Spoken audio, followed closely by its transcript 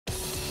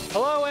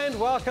Hello and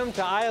welcome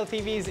to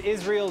ILTV's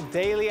Israel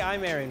Daily.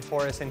 I'm Aaron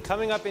Porras, and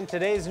coming up in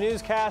today's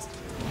newscast,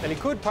 the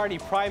Likud party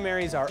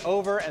primaries are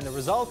over and the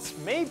results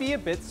may be a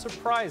bit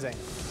surprising.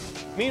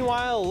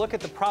 Meanwhile, a look at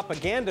the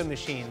propaganda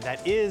machine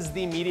that is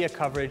the media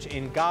coverage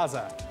in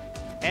Gaza.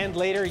 And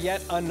later,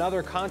 yet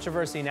another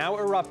controversy now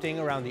erupting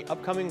around the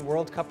upcoming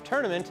World Cup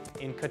tournament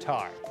in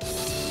Qatar.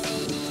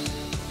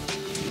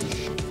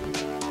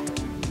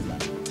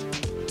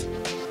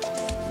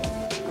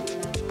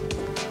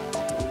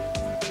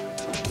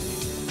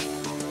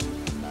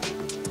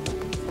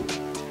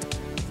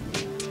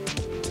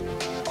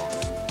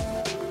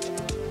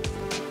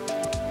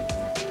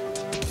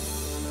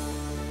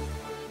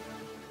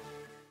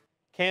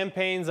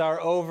 Campaigns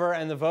are over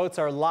and the votes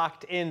are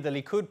locked in. The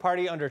Likud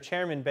party under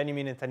Chairman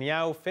Benjamin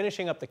Netanyahu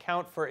finishing up the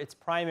count for its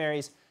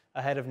primaries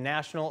ahead of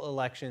national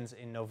elections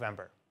in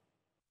November.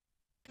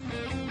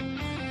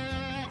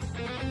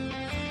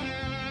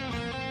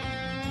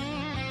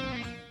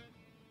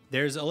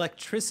 There's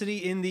electricity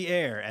in the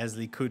air, as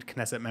Likud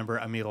Knesset member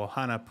Amir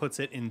Ohana puts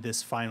it in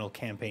this final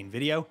campaign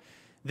video.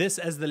 This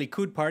as the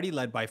Likud party,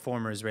 led by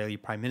former Israeli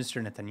Prime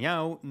Minister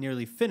Netanyahu,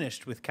 nearly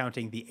finished with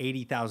counting the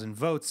 80,000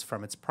 votes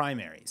from its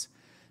primaries.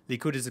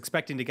 Likud is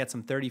expecting to get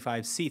some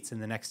 35 seats in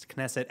the next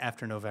Knesset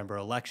after November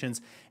elections,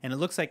 and it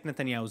looks like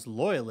Netanyahu's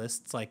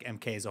loyalists, like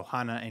MKs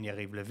Ohana and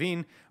Yariv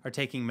Levin, are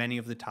taking many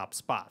of the top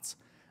spots.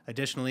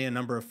 Additionally, a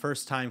number of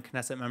first-time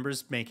Knesset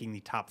members making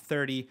the top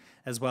 30,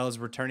 as well as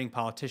returning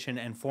politician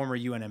and former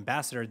UN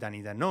ambassador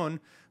Dani Danon,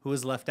 who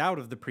was left out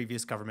of the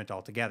previous government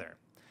altogether.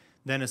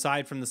 Then,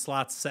 aside from the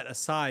slots set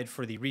aside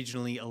for the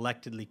regionally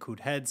elected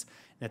Likud heads,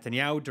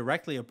 Netanyahu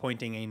directly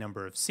appointing a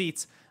number of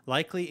seats,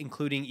 likely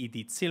including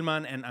Idit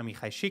Silman and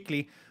Amichai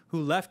Shikli,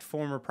 who left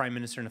former Prime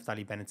Minister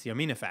Naftali Bennett's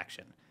Yamina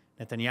faction.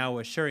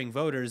 Netanyahu assuring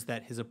voters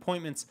that his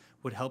appointments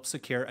would help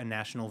secure a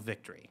national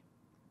victory.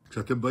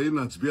 כשאתם באים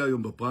להצביע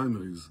היום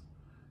בפריימריז,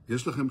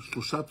 יש לכם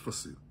 3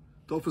 טפסים.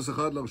 טופס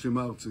אחד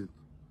לרשימה הארצית,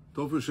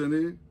 טופס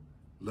שני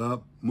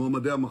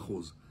למועמדי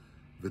המחוז,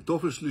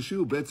 וטופס שלישי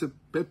הוא בעצם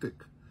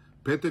פתק.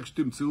 פתק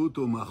שתמצאו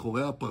אותו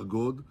מאחורי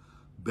הפרגוד,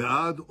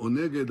 בעד או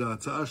נגד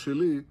ההצעה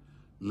שלי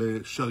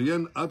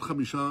לשריין עד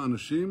 5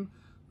 אנשים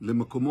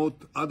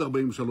למקומות עד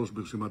 43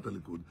 ברשימת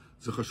הליכוד.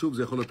 זה חשוב,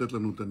 זה יכול לתת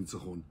לנו את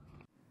הניצחון.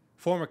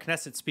 Former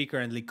Knesset Speaker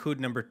and Likud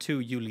number 2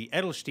 Yuli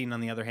Edelstein,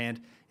 on the other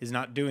hand, is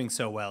not doing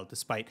so well,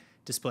 despite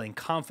displaying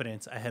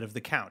confidence ahead of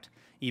the count,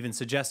 even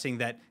suggesting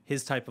that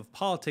his type of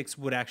politics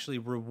would actually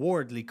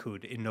reward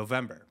Likud in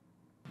November.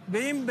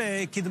 ואם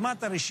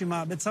בקדמת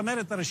הרשימה,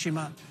 בצמרת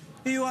הרשימה,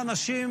 יהיו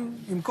אנשים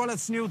עם כל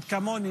הצניעות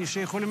כמוני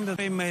שיכולים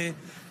לדבר עם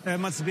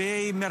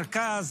מצביעי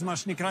מרכז, מה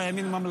שנקרא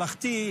ימין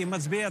ממלכתי, עם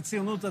מצביעי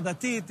הציונות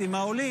הדתית, עם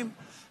העולים,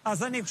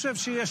 אז אני חושב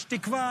שיש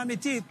תקווה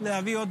אמיתית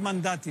להביא עוד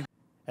מנדטים.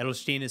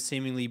 Edelstein is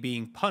seemingly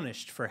being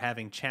punished for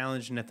having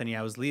challenged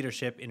Netanyahu's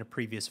leadership in a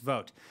previous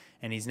vote,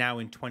 and he's now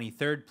in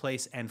 23rd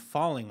place and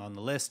falling on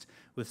the list,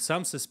 with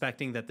some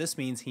suspecting that this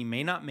means he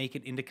may not make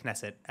it into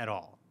Knesset at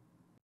all.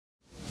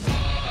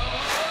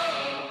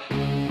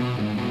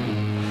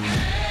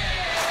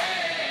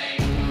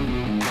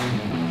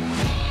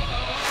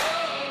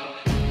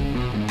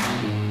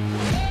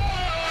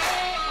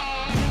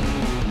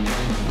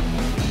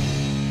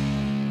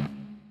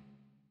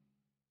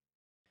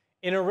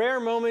 In a rare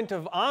moment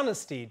of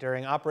honesty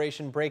during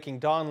Operation Breaking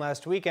Dawn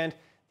last weekend,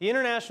 the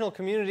international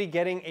community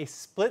getting a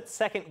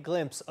split-second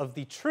glimpse of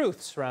the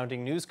truth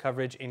surrounding news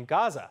coverage in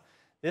Gaza.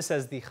 This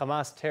as the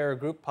Hamas terror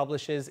group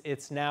publishes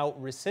its now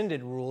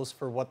rescinded rules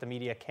for what the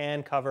media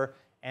can cover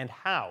and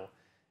how.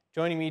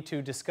 Joining me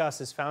to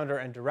discuss is founder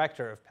and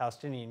director of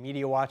Palestinian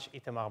Media Watch,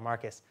 Itamar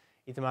Marcus.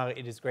 Itamar,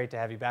 it is great to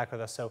have you back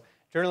with us. So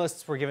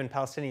journalists were given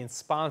Palestinian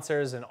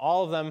sponsors, and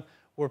all of them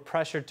were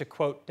pressured to,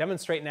 quote,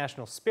 demonstrate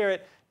national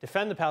spirit,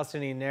 defend the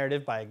Palestinian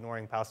narrative by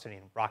ignoring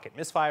Palestinian rocket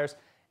misfires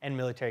and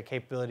military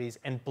capabilities,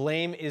 and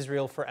blame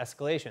Israel for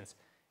escalations.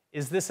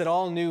 Is this at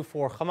all new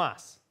for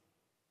Hamas?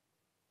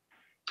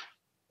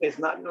 It's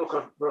not new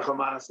for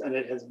Hamas, and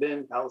it has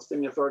been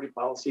Palestinian Authority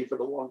policy for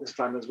the longest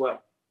time as well.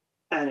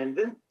 And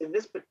in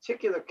this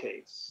particular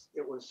case,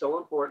 it was so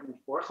important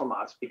for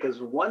Hamas because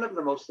one of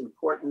the most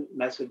important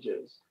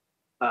messages,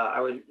 I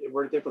would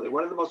word it differently,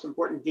 one of the most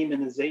important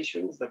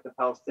demonizations that the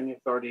Palestinian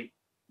Authority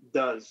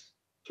does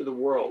to the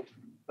world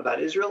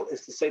about Israel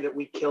is to say that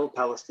we kill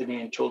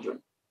Palestinian children.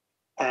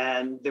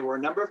 And there were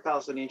a number of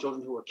Palestinian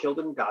children who were killed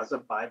in Gaza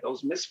by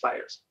those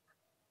misfires.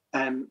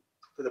 And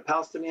for the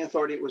Palestinian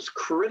Authority, it was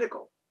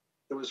critical.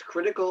 It was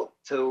critical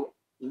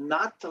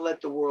not to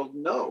let the world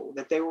know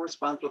that they were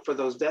responsible for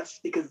those deaths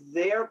because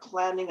they're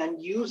planning on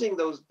using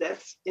those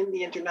deaths in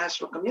the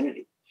international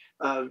community.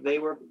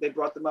 They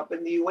brought them up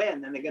in the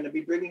UN, and they're going to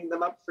be bringing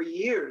them up for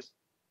years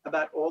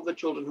about all the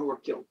children who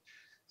were killed.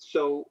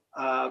 So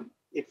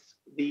it's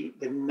the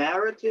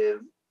narrative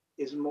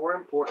is more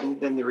important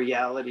than the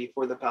reality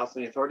for the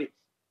Palestinian Authority,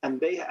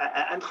 and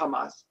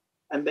Hamas,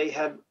 and they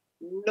have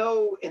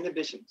no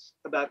inhibitions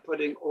about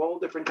putting all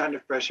different kind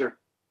of pressure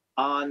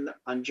on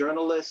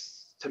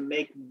journalists to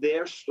make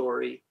their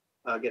story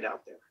get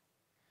out there.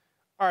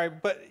 All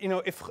right, but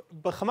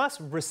but Hamas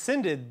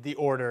rescinded the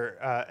order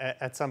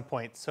at some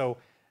point. So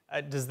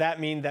does that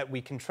mean that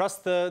we can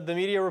trust the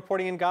media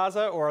reporting in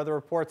Gaza, or are the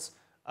reports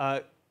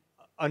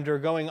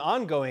undergoing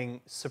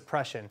ongoing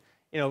suppression?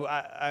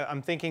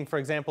 I'm thinking, for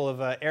example, of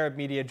an Arab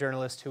media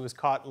journalist who was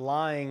caught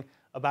lying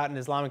about an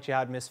Islamic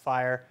Jihad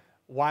misfire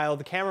while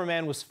the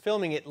cameraman was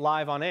filming it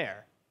live on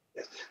air.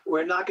 Yes.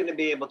 We're not going to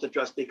be able to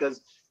trust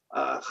because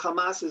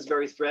Hamas is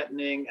very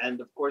threatening. And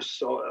of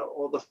course,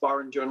 all the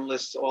foreign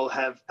journalists all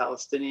have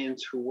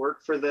Palestinians who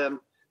work for them.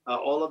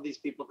 All of these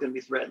people can be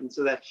threatened,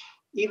 so that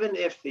even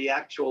if the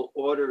actual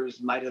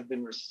orders might have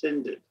been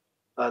rescinded,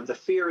 the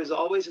fear is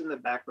always in the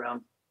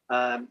background.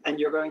 And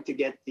you're going to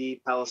get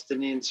the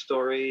Palestinian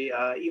story,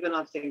 even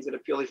on things that are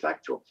purely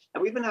factual.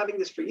 And we've been having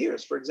this for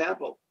years. For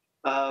example,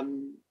 a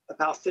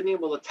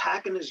Palestinian will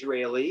attack an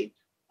Israeli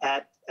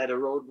at a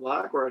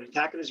roadblock, or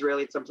attack an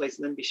Israeli at some place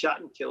and then be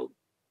shot and killed.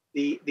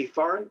 The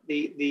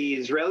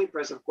Israeli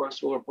press, of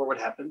course, will report what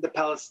happened. The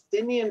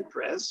Palestinian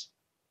press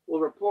will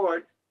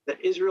report that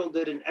Israel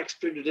did an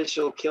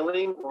extrajudicial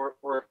killing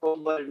or a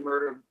cold-blooded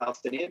murder of a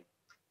Palestinian.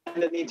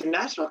 And then the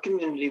international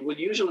community will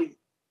usually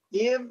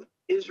give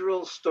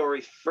Israel's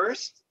story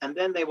first, and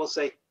then they will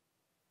say,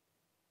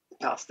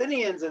 the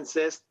Palestinians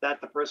insist that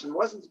the person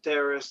wasn't a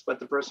terrorist, but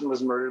the person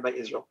was murdered by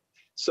Israel.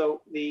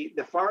 So the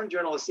foreign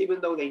journalists,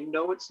 even though they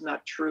know it's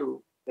not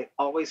true, they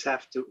always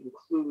have to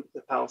include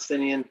the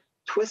Palestinian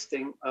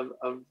twisting of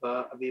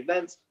the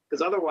events,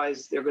 because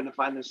otherwise they're going to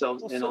find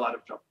themselves in a lot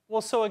of trouble.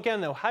 Well, so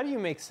again, though, how do you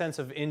make sense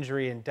of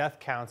injury and death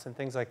counts and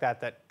things like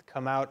that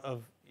come out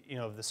of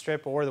the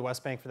Strip or the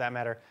West Bank, for that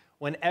matter,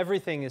 when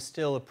everything is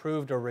still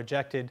approved or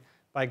rejected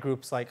by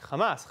groups like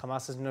Hamas?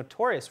 Hamas is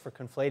notorious for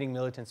conflating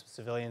militants with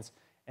civilians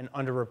and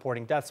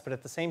underreporting deaths. But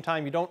at the same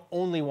time, you don't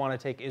only want to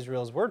take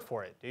Israel's word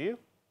for it, do you?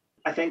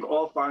 I think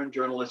all foreign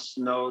journalists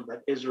know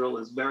that Israel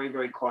is very,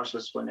 very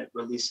cautious when it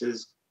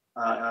releases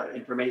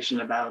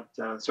information about,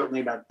 certainly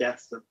about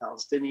deaths of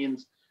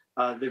Palestinians.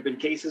 There have been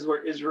cases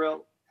where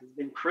Israel has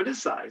been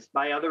criticized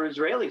by other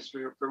Israelis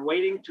for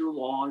waiting too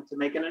long to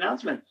make an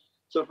announcement.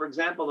 So, for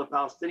example, the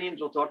Palestinians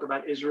will talk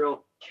about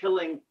Israel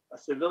killing a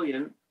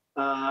civilian,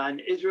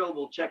 and Israel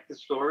will check the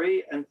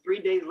story, and 3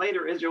 days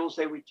later, Israel will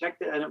say, we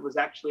checked it, and it was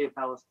actually a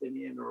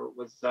Palestinian, or it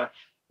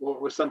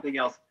was something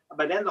else.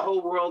 By then, the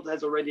whole world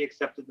has already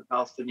accepted the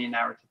Palestinian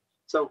narrative.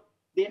 So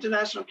the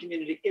international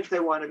community, if they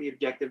want to be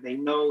objective, they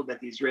know that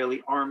the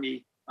Israeli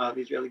army, the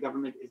Israeli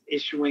government is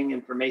issuing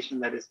information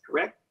that is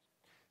correct.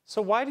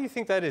 So why do you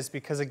think that is?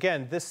 Because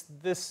again, this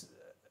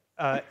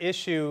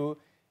issue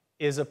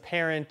is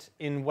apparent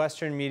in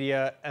Western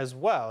media as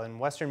well, in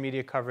Western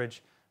media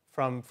coverage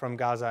from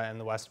Gaza and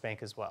the West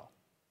Bank as well.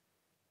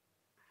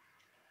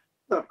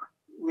 Look,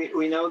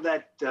 we know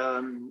that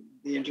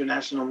the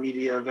international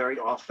media very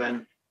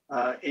often,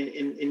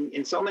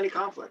 in so many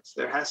conflicts,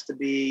 there has to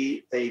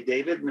be a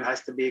David and there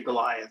has to be a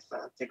Goliath.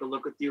 Take a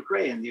look at the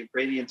Ukraine. The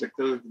Ukrainians are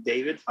clearly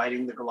David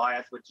fighting the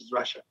Goliath, which is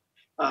Russia.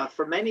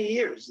 For many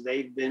years,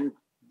 they've been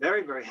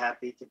very, very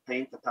happy to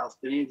paint the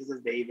Palestinians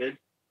as David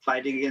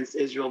fighting against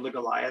Israel, the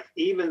Goliath,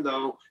 even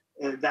though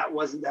that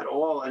wasn't at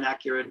all an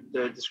accurate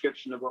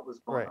description of what was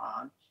going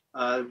on.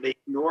 They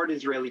ignored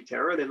Israeli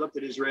terror. They looked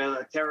at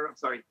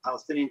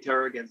Palestinian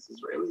terror against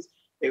Israelis.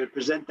 They would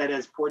present that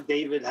as poor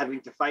David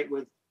having to fight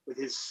with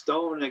his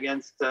stone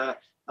against the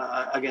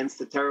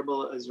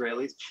terrible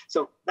Israelis.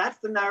 So that's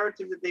the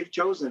narrative that they've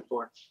chosen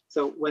for.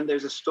 So when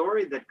there's a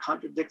story that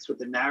contradicts with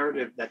the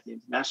narrative that the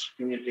international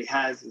community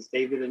has, as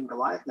David and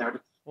Goliath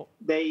narrative,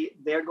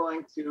 they're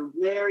going to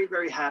very,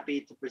 very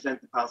happy to present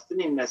the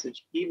Palestinian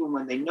message, even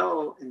when they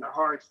know in their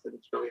hearts that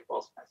it's really a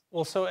false message.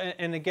 Well, so,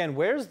 and again,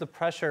 where's the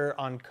pressure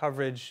on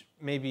coverage,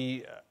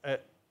 maybe,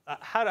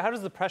 how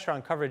does the pressure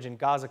on coverage in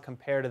Gaza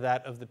compare to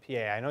that of the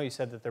PA? I know you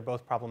said that they're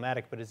both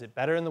problematic, but is it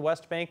better in the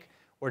West Bank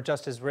or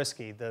just as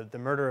risky? The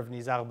murder of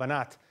Nizar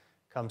Banat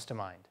comes to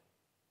mind.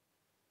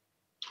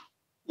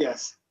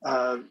 Yes.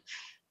 In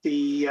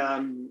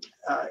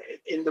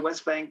the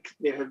West Bank,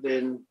 there have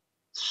been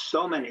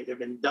there have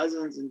been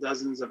dozens and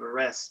dozens of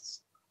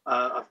arrests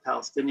of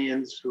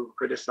Palestinians who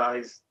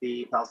criticize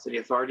the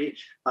Palestinian Authority.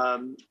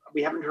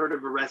 We haven't heard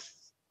of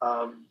arrests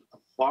of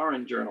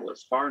foreign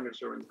journalists, foreigners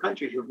who are in the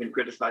country who have been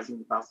criticizing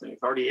the Palestinian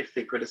Authority, if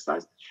they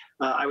criticize.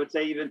 I would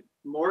say even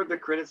more of the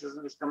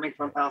criticism is coming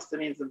from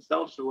Palestinians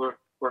themselves who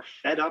are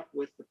fed up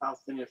with the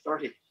Palestinian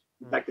Authority.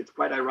 In fact, it's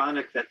quite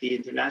ironic that the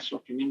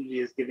international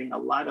community is giving a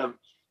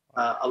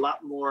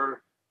lot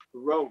more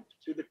rope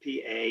to the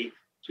PA,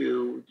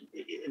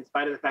 in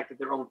spite of the fact that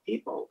their own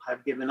people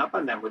have given up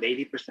on them, with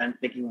 80%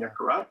 thinking they're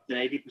corrupt and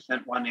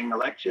 80% wanting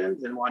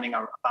elections and wanting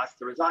Abbas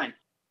to resign.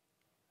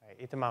 All right,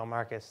 Itamar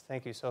Marcus,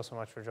 thank you so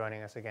much for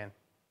joining us again.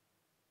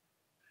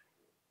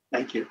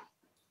 Thank you.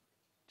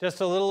 Just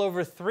a little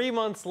over 3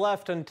 months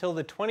left until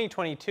the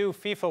 2022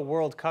 FIFA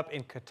World Cup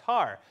in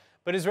Qatar.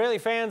 But Israeli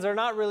fans are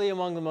not really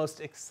among the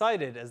most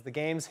excited as the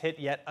games hit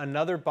yet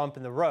another bump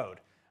in the road.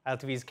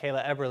 ILTV's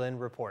Kayla Eberlin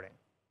reporting.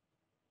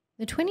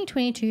 The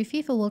 2022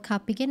 FIFA World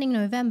Cup beginning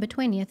November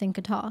 20th in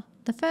Qatar,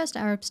 the first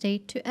Arab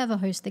state to ever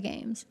host the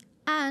Games.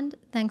 And,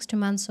 thanks to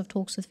months of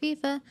talks with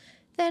FIFA,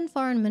 then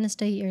Foreign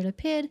Minister Yair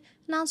Lapid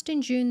announced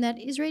in June that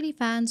Israeli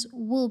fans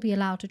will be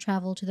allowed to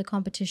travel to the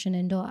competition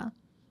in Doha.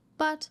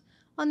 But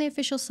on the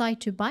official site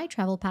to buy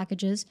travel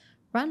packages,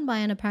 run by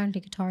an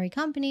apparently Qatari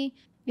company,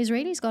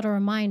 Israelis got a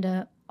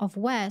reminder of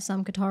where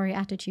some Qatari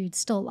attitudes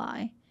still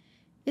lie.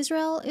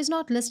 Israel is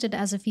not listed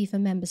as a FIFA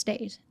member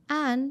state,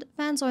 and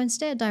fans are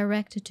instead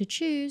directed to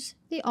choose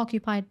the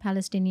occupied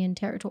Palestinian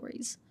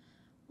territories.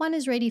 One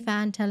Israeli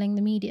fan telling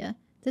the media,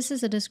 "This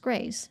is a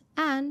disgrace,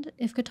 and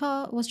if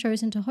Qatar was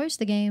chosen to host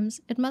the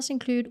games, it must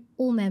include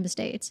all member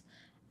states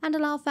and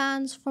allow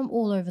fans from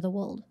all over the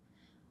world."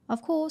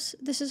 Of course,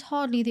 this is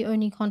hardly the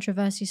only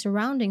controversy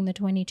surrounding the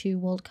 22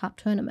 World Cup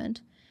tournament.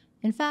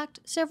 In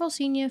fact, several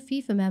senior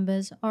FIFA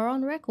members are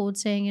on record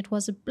saying it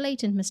was a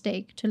blatant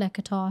mistake to let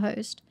Qatar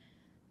host.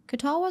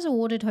 Qatar was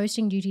awarded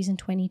hosting duties in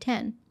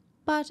 2010,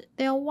 but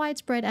there are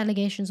widespread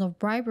allegations of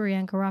bribery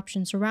and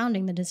corruption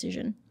surrounding the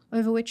decision,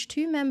 over which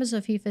 2 members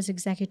of FIFA's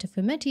executive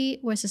committee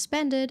were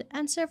suspended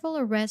and several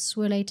arrests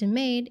were later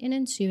made in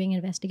ensuing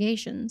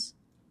investigations.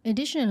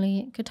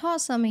 Additionally,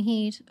 Qatar's summer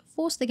heat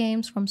forced the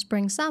games from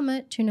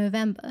spring-summer to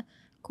November,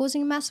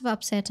 causing massive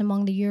upset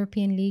among the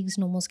European League's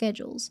normal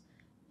schedules.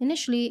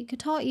 Initially,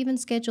 Qatar even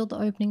scheduled the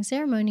opening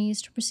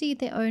ceremonies to precede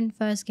their own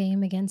first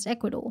game against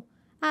Ecuador,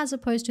 as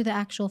opposed to the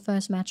actual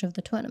first match of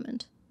the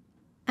tournament.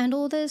 And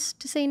all this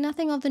to say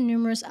nothing of the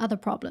numerous other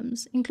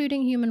problems,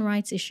 including human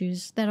rights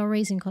issues that are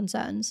raising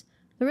concerns,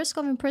 the risk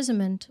of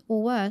imprisonment,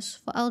 or worse,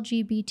 for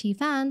LGBT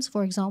fans,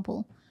 for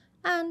example,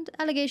 and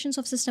allegations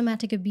of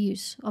systematic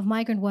abuse of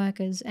migrant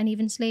workers and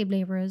even slave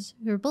laborers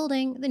who are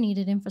building the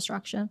needed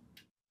infrastructure.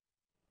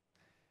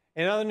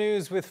 In other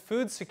news, with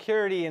food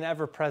security an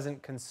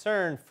ever-present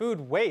concern,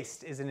 food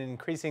waste is an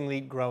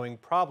increasingly growing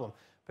problem,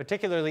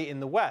 particularly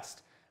in the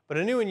West. But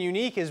a new and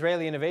unique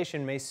Israeli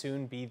innovation may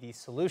soon be the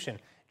solution.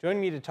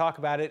 Joining me to talk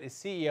about it is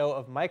CEO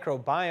of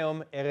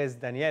Microbiome, Erez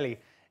Danieli.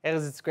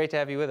 Erez, it's great to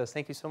have you with us.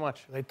 Thank you so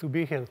much. Great to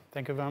be here.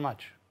 Thank you very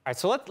much. All right,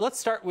 so let's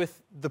start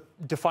with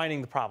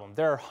defining the problem.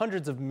 There are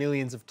hundreds of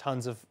millions of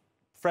tons of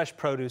fresh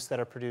produce that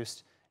are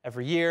produced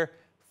every year.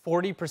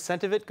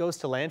 40% of it goes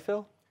to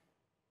landfill?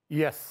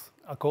 Yes.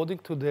 According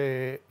to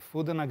the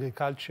Food and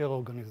Agriculture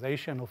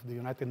Organization of the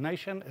United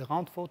Nations,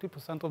 around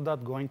 40% of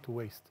that going to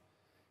waste.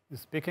 You're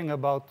speaking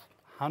about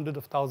hundreds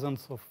of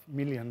thousands of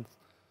millions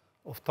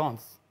of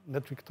tons,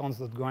 metric tons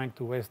that going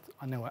to waste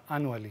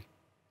annually.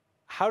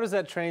 How does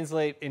that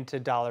translate into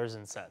dollars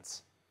and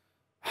cents?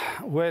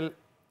 Well,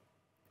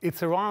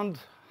 it's around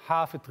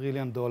 $500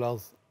 billion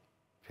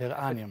per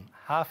annum.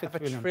 Half a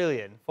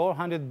trillion.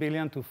 400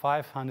 billion to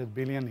 500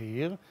 billion a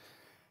year.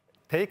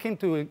 Take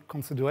into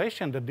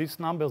consideration that these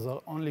numbers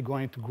are only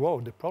going to grow.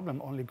 The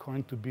problem only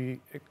going to be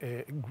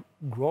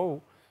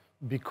grow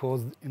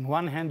because in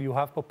one hand you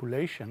have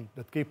population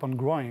that keep on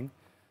growing,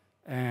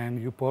 and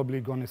you're probably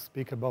going to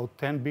speak about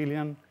 10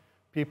 billion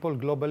people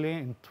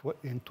globally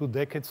in 2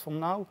 decades from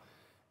now,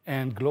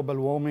 and global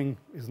warming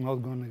is not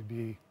going to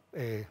be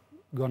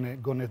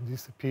going to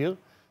disappear.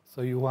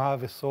 So you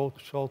have a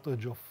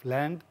shortage of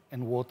land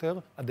and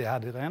water at the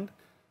other end.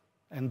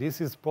 And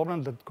this is a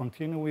problem that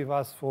continue with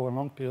us for a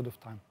long period of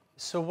time.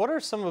 So what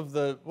are some of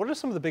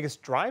the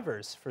biggest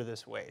drivers for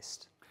this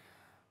waste?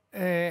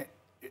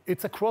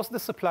 It's across the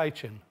supply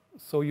chain.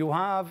 So you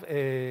have,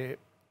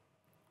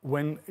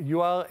 when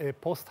you are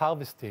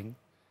post-harvesting,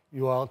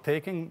 you are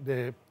taking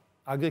the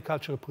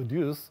agricultural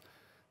produce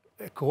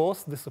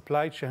across the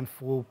supply chain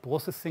through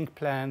processing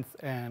plants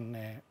and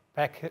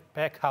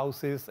pack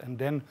houses and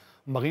then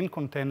marine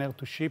container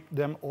to ship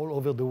them all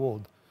over the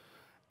world.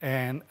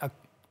 And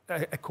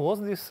across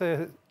this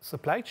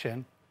supply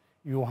chain,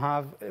 you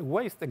have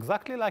waste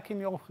exactly like in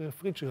your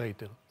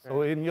refrigerator.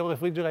 So in your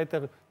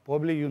refrigerator,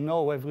 probably you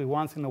know every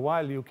once in a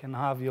while you can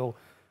have your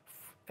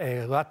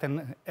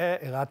rotten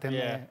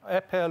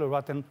apple or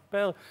rotten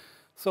pear.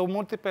 So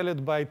multiply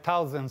it by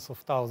thousands of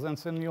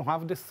thousands, and you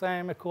have the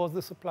same across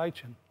the supply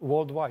chain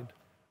worldwide.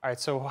 All right,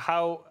 so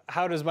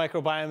how does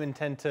Microbiome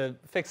intend to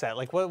fix that?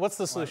 Like, what's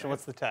the solution?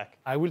 What's the tech?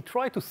 I will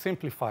try to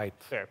simplify it.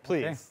 Fair,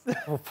 please.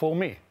 Okay? For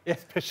me,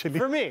 especially.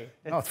 For me.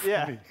 Not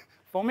for me.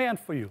 For me and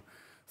for you.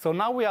 So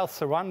now we are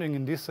surrounding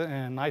in this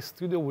nice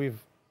studio with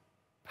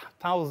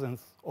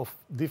thousands of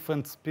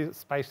different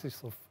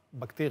species of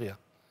bacteria.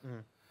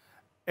 Mm.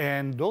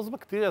 And those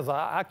bacteria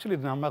are actually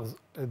the numbers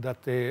that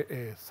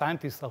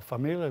scientists are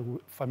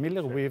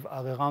familiar with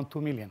are around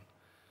 2 million.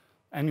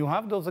 And you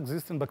have those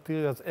existing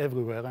bacteria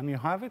everywhere, and you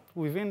have it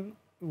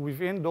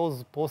within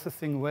those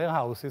processing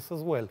warehouses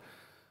as well.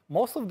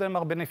 Most of them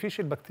are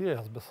beneficial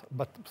bacteria,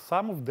 but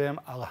some of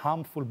them are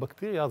harmful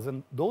bacteria,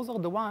 and those are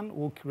the ones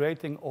who are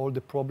creating all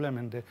the problem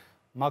and the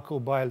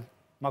microbial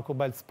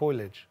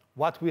spoilage.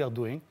 What we are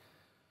doing,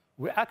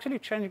 we're actually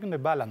changing the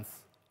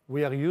balance.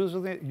 We are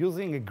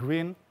using a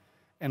green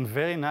and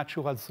very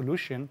natural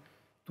solution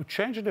to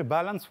change the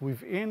balance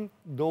within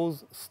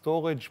those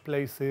storage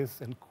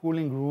places and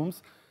cooling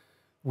rooms.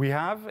 We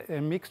have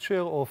a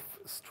mixture of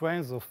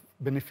strains of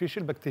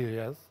beneficial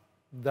bacteria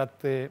that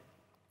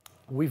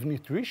with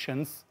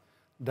nutritions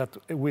that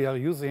we are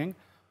using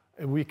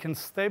we can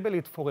stable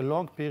it for a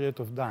long period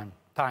of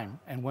time.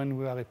 And when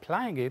we are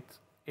applying it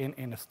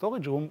in a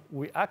storage room,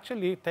 we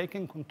actually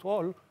taking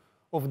control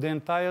of the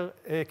entire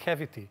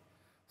cavity.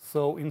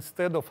 So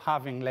instead of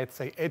having, let's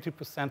say,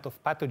 80%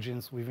 of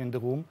pathogens within the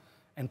room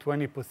and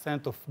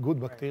 20% of good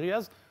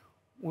bacteria,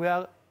 we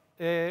are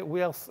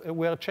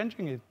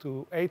changing it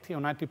to 80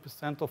 or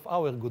 90% of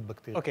our good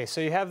bacteria. Okay, so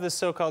you have this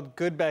so-called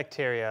good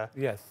bacteria.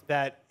 Yes.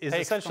 That is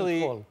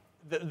essentially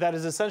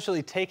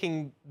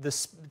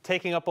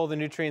taking up all the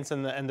nutrients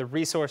and the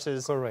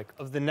resources Correct.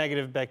 of the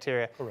negative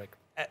bacteria. Correct.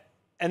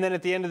 And then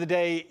at the end of the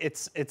day,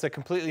 it's a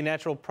completely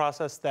natural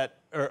process that,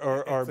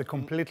 or it's a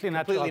completely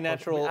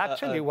natural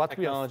actually what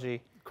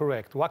technology.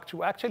 Correct. What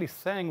you're actually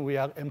saying, we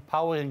are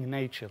empowering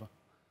nature.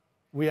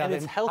 And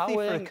it's healthy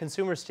for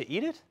consumers to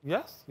eat it?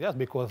 Yes, yes,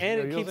 because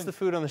and it keeps the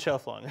food on the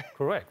shelf longer.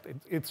 Correct.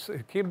 It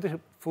keeps the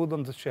food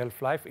on the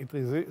shelf life. It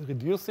is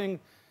reducing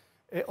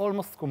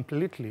almost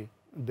completely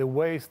the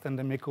waste and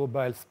the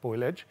microbial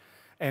spoilage.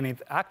 And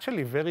it's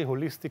actually a very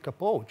holistic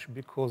approach,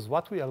 because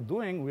what we are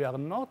doing, we are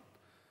not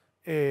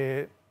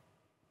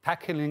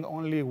tackling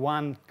only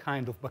one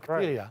kind of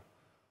bacteria. Right.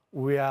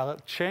 We are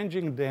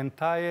changing the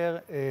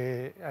entire,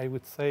 I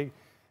would say,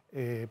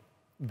 the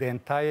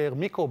entire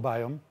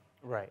microbiome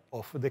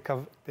of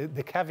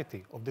the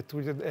cavity of the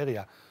treated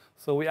area.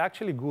 So we're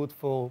actually good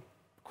for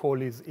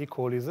colis, E.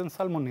 colis, and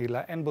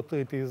salmonella, and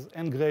botrytis,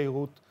 and grey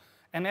root,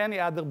 and any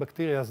other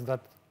bacteria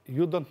that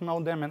you don't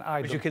know them and I don't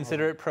know. Would you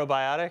consider it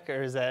probiotic,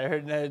 or is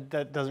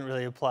that doesn't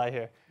really apply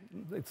here?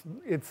 It's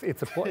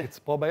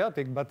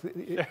probiotic, but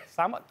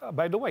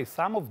by the way,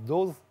 some of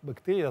those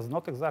bacteria,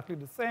 not exactly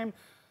the same,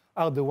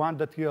 are the ones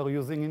that you are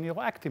using in your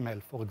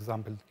Actimel, for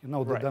example. You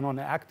know, the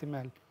Danone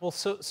Actimel. Well,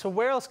 so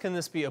where else can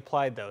this be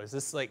applied, though? Is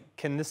this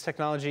can this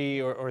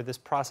technology or this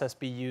process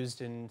be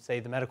used in, say,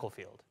 the medical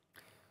field?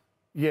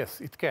 Yes,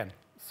 it can.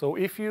 So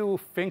if you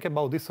think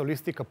about this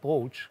holistic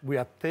approach, we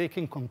are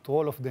taking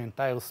control of the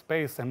entire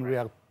space, and we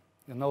are,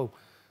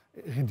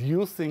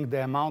 reducing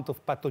the amount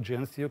of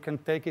pathogens. You can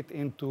take it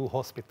into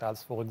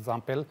hospitals, for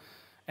example,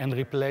 and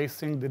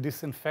replacing the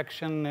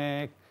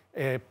disinfection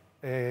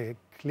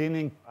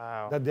cleaning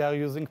that they are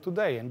using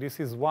today. And this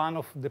is one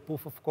of the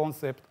proof of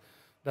concept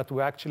that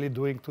we're actually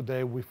doing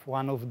today with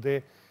one of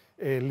the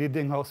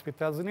leading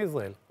hospitals in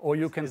Israel. Or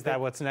you can Is that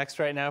what's next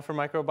right now for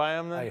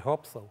microbiome, then? I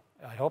hope so.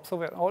 I hope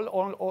so.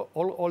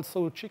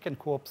 Also chicken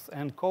coops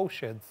and cow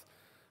sheds.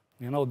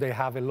 They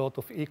have a lot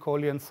of E.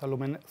 coli and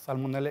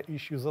salmonella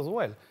issues as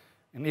well.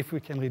 And if we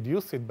can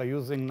reduce it by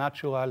using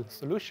natural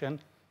solution,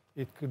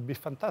 it could be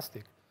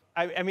fantastic.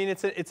 I mean,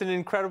 it's an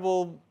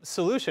incredible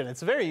solution.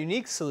 It's a very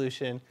unique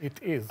solution. It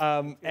is.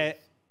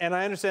 And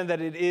I understand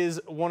that it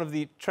is one of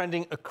the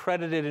trending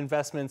accredited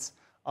investments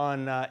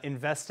on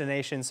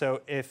Investination.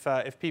 So if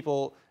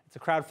people, it's a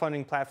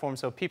crowdfunding platform,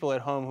 so people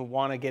at home who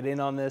want to get in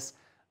on this,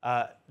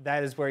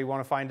 that is where you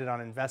want to find it on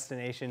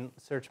Investination.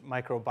 Search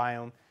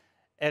microbiome.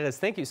 Erez,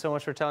 thank you so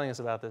much for telling us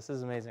about this. This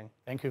is amazing.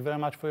 Thank you very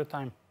much for your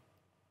time.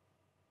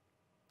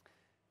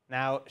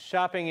 Now,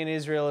 shopping in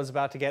Israel is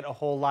about to get a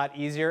whole lot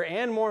easier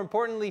and, more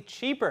importantly,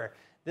 cheaper.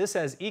 This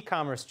as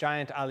e-commerce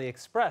giant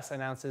AliExpress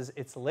announces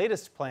its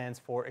latest plans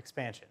for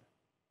expansion.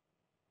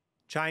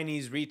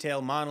 Chinese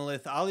retail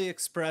monolith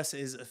AliExpress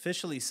is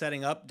officially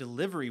setting up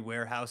delivery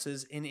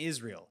warehouses in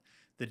Israel.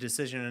 The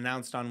decision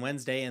announced on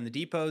Wednesday, and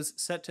the depots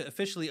set to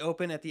officially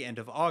open at the end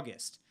of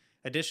August.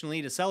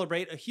 Additionally, to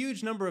celebrate, a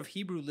huge number of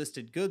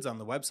Hebrew-listed goods on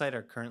the website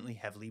are currently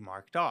heavily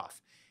marked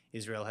off.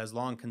 Israel has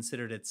long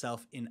considered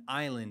itself an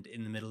island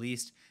in the Middle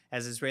East,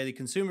 as Israeli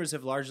consumers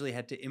have largely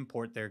had to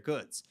import their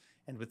goods.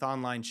 And with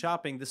online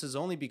shopping, this has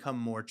only become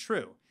more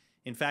true.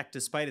 In fact,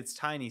 despite its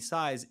tiny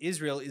size,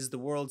 Israel is the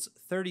world's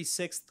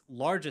 36th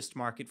largest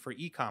market for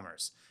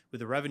e-commerce,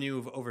 with a revenue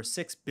of over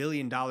 $6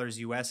 billion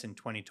US in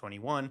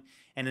 2021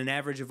 and an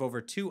average of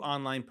over 2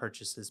 online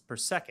purchases per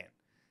second.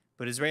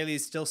 But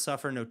Israelis still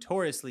suffer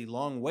notoriously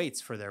long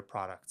waits for their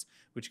products,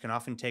 which can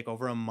often take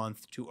over a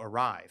month to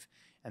arrive.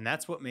 And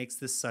that's what makes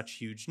this such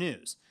huge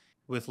news.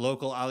 With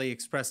local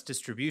AliExpress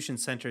distribution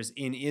centers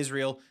in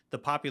Israel, the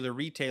popular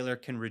retailer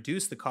can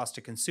reduce the cost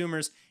to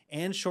consumers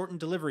and shorten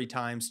delivery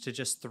times to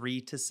just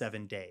 3 to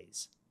 7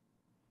 days.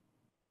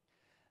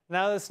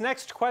 Now, this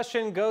next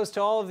question goes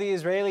to all of the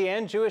Israeli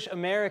and Jewish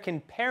American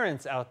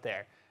parents out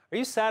there. Are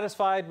you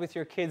satisfied with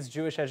your kids'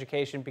 Jewish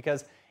education?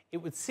 Because it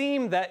would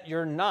seem that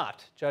you're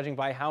not, judging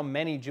by how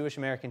many Jewish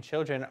American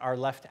children are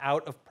left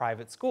out of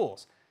private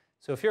schools.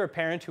 So if you're a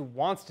parent who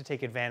wants to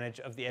take advantage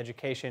of the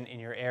education in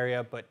your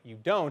area, but you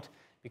don't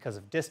because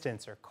of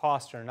distance or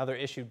cost or another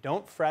issue,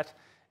 don't fret,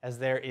 as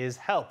there is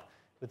help.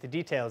 With the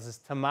details is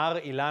Tamar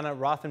Ilana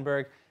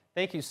Rothenberg.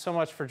 Thank you so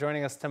much for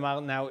joining us,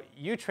 Tamar. Now,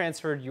 you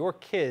transferred your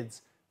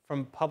kids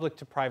from public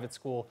to private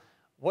school.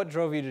 What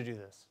drove you to do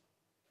this?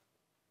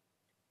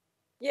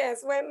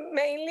 Yes, well,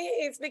 mainly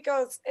it's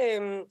because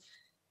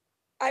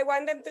I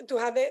want them to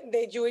have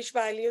the Jewish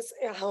values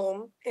at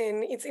home,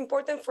 and it's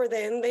important for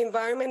them, the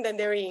environment that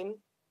they're in,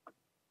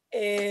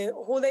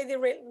 who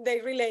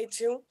they relate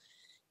to.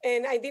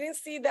 And I didn't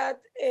see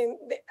that,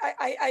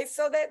 I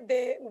saw that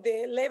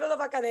the level of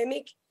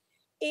academic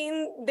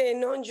in the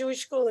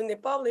non-Jewish school, in the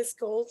public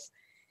schools,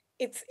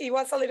 it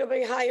was a little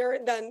bit higher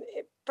than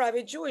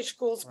private Jewish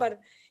schools, right.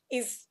 But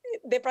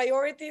the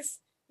priorities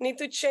need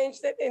to change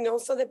that, and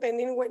also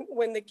depending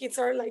when the kids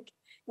are like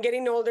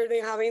getting older,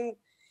 they're having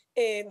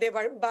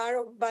the bar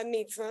or bar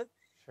mitzvah,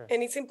 sure.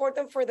 And it's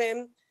important for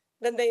them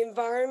that the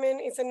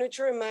environment is a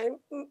neutral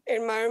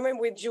environment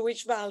with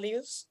Jewish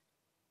values.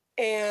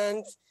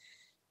 And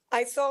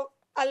I saw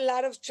a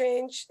lot of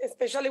change,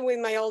 especially with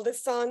my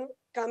oldest son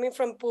coming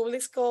from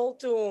public school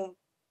to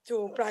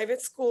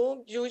private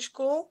school, Jewish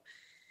school,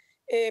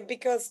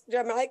 because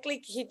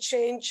dramatically he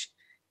changed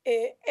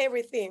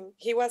everything.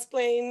 He was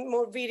playing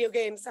more video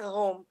games at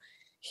home.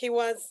 He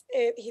was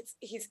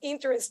his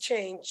interest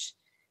changed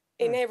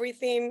in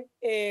everything.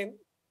 And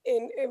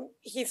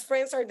his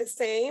friends are the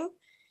same.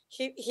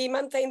 He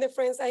maintained the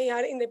friends that he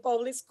had in the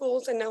public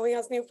schools, and now he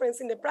has new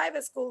friends in the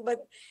private school.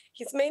 But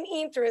his main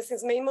interest,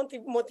 his main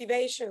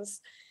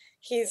motivations,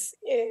 his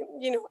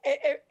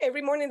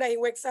every morning that he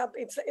wakes up,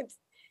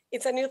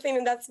 it's a new thing,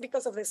 and that's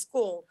because of the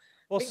school.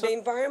 Well, the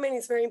environment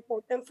is very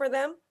important for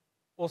them.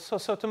 Well,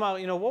 so Tamar,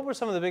 what were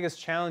some of the biggest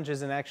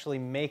challenges in actually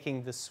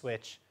making the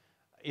switch,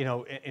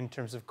 in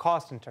terms of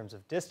cost, in terms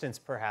of distance,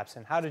 perhaps,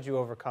 and how did you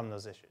overcome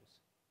those issues?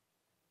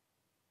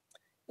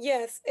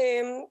 Yes,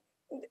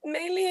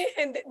 mainly,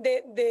 and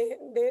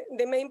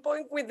the main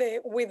point with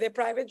the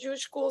private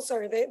Jewish schools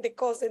are the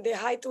cost, the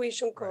high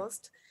tuition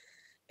cost.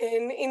 Right.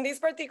 And in this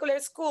particular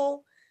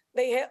school,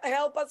 they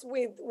help us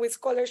with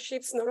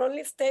scholarships, not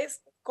only state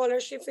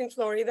scholarships in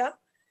Florida,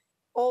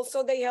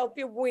 also they help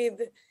you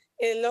with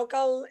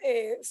local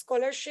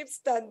scholarships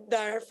that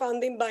are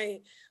funded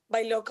by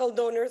local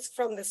donors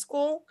from the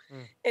school,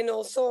 and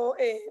also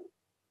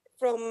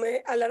from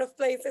a lot of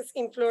places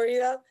in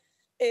Florida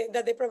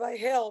that they provide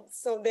help.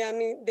 So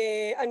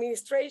the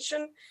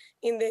administration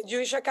in the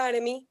Jewish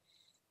Academy,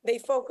 they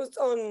focused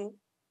on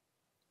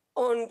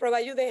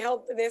provide you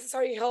the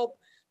necessary help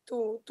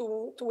to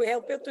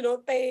help you to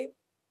not pay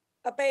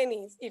a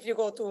penny if you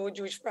go to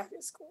Jewish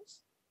private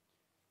schools.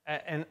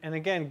 And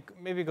again,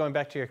 maybe going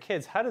back to your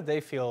kids, how did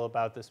they feel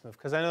about this move?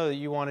 Because I know that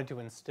you wanted to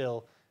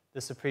instill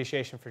this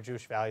appreciation for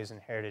Jewish values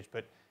and heritage,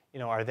 but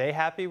are they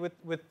happy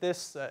with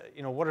this?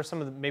 What are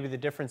some of maybe the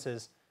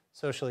differences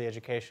socially,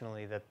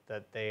 educationally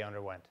that they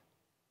underwent?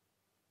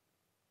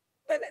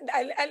 But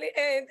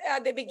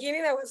at the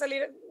beginning,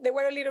 they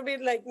were a little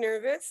bit like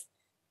nervous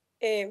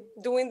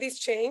doing this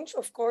change,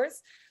 of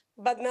course.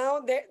 But now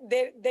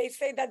they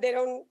say that they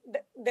don't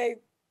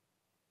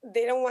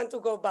want to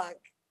go back.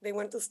 They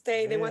want to stay.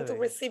 Really? They want to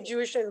receive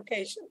Jewish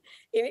education,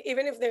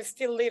 even if they're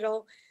still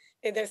little,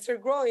 and they're still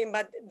growing.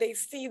 But they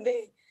see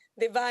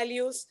the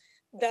values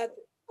that,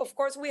 of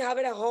course, we have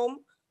it at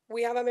home.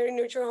 We have a very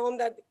neutral home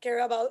that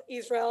care about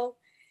Israel,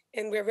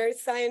 and we're very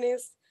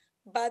Zionist.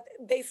 But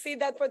they see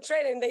that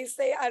portrait, and they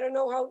say, "I don't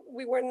know how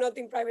we were not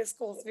in private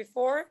schools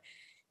before,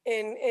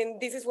 and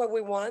this is what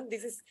we want.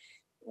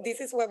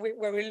 This is what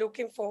we're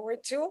looking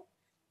forward to.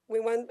 We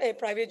want a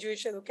private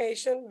Jewish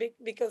education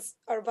because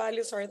our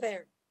values are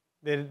there."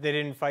 They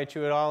didn't fight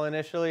you at all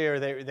initially, or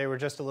they were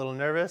just a little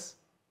nervous?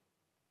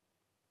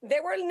 They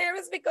were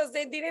nervous because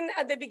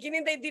at the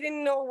beginning, they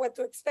didn't know what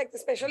to expect,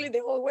 especially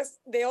the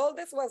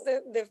oldest was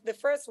the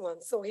first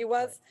one. So he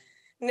was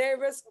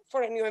nervous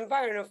for a new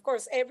environment. Of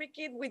course, every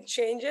kid with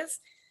changes,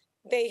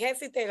 they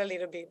hesitate a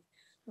little bit.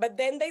 But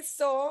then they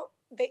saw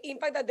the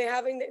impact that they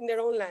have in their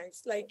own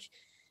lives. Like,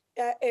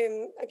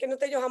 I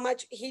cannot tell you how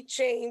much he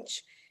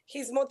changed,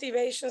 his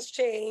motivations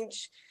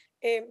changed.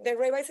 The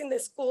rabbis in the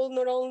school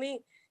not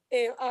only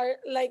are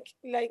like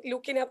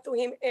looking up to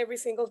him every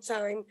single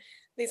time.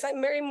 This is a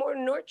very more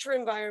nurture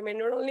environment,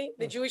 not only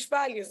the Jewish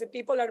values, the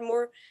people are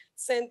more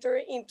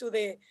centered into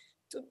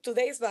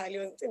today's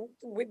value. And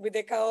with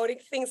the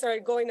chaotic things that are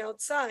going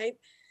outside,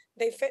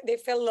 they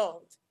felt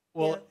loved.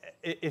 Well,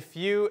 if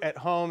you at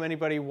home,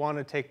 anybody want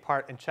to take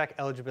part and check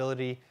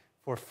eligibility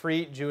for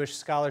free Jewish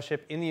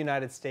scholarship in the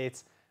United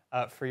States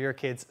for your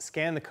kids,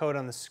 scan the code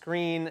on the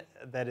screen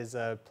that is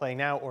playing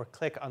now, or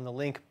click on the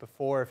link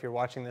before if you're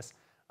watching this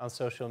on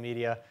social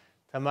media.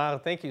 Tamar,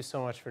 thank you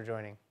so much for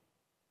joining.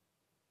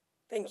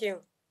 Thank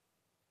you.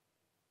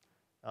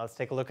 Now let's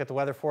take a look at the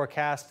weather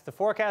forecast. The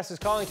forecast is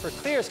calling for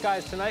clear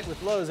skies tonight with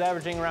lows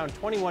averaging around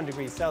 21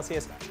 degrees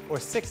Celsius or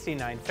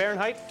 69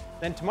 Fahrenheit.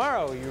 Then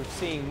tomorrow you're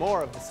seeing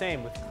more of the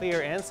same with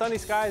clear and sunny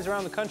skies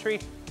around the country,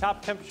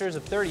 top temperatures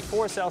of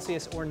 34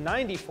 Celsius or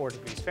 94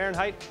 degrees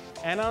Fahrenheit.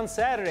 And on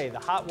Saturday, the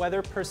hot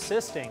weather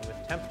persisting with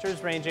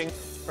temperatures ranging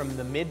from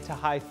the mid to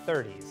high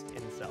 30s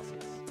in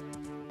Celsius.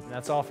 And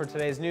that's all for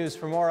today's news.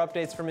 For more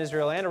updates from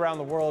Israel and around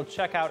the world,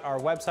 check out our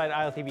website,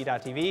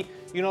 ILTV.tv.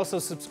 You can also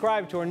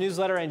subscribe to our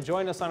newsletter and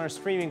join us on our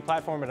streaming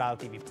platform at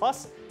ILTV+.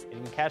 And you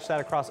can catch that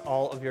across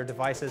all of your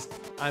devices.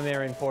 I'm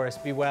Aaron Porras.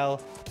 Be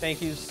well.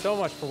 Thank you so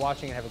much for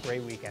watching and have a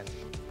great weekend.